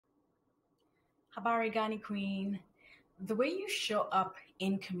Habari Gani Queen. The way you show up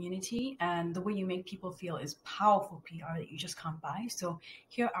in community and the way you make people feel is powerful PR that you just can't buy. So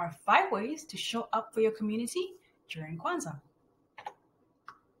here are 5 ways to show up for your community during Kwanzaa.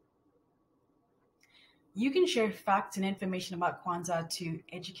 You can share facts and information about Kwanzaa to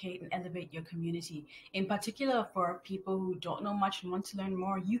educate and elevate your community. In particular, for people who don't know much and want to learn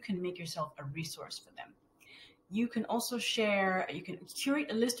more, you can make yourself a resource for them. You can also you can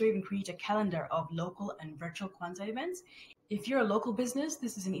curate a list or even create a calendar of local and virtual Kwanzaa events. If you're a local business,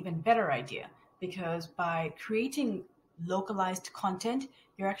 this is an even better idea because by creating localized content,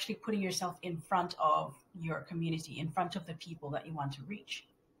 you're actually putting yourself in front of your community, in front of the people that you want to reach.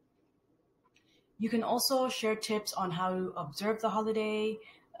 You can also share tips on how to observe the holiday,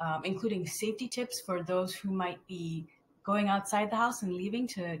 including safety tips for those who might be going outside the house and leaving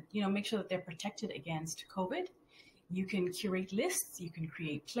to, make sure that they're protected against COVID. You can curate lists, you can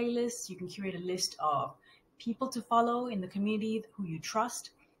create playlists, you can curate a list of people to follow in the community who you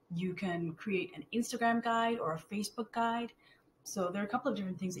trust. You can create an Instagram guide or a Facebook guide. So there are a couple of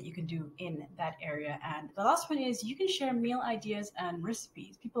different things that you can do in that area. And the last one is you can share meal ideas and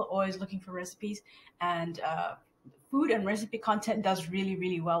recipes. People are always looking for recipes, and food and recipe content does really,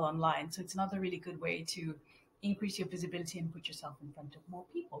 really well online. So it's another really good way to increase your visibility and put yourself in front of more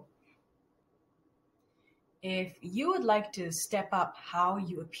people. If you would like to step up how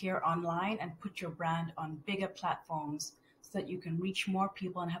you appear online and put your brand on bigger platforms so that you can reach more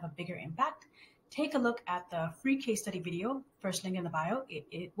people and have a bigger impact, take a look at the free case study video, first link in the bio.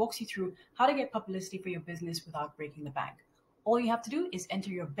 It walks you through how to get publicity for your business without breaking the bank. All you have to do is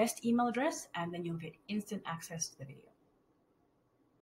enter your best email address and then you'll get instant access to the video.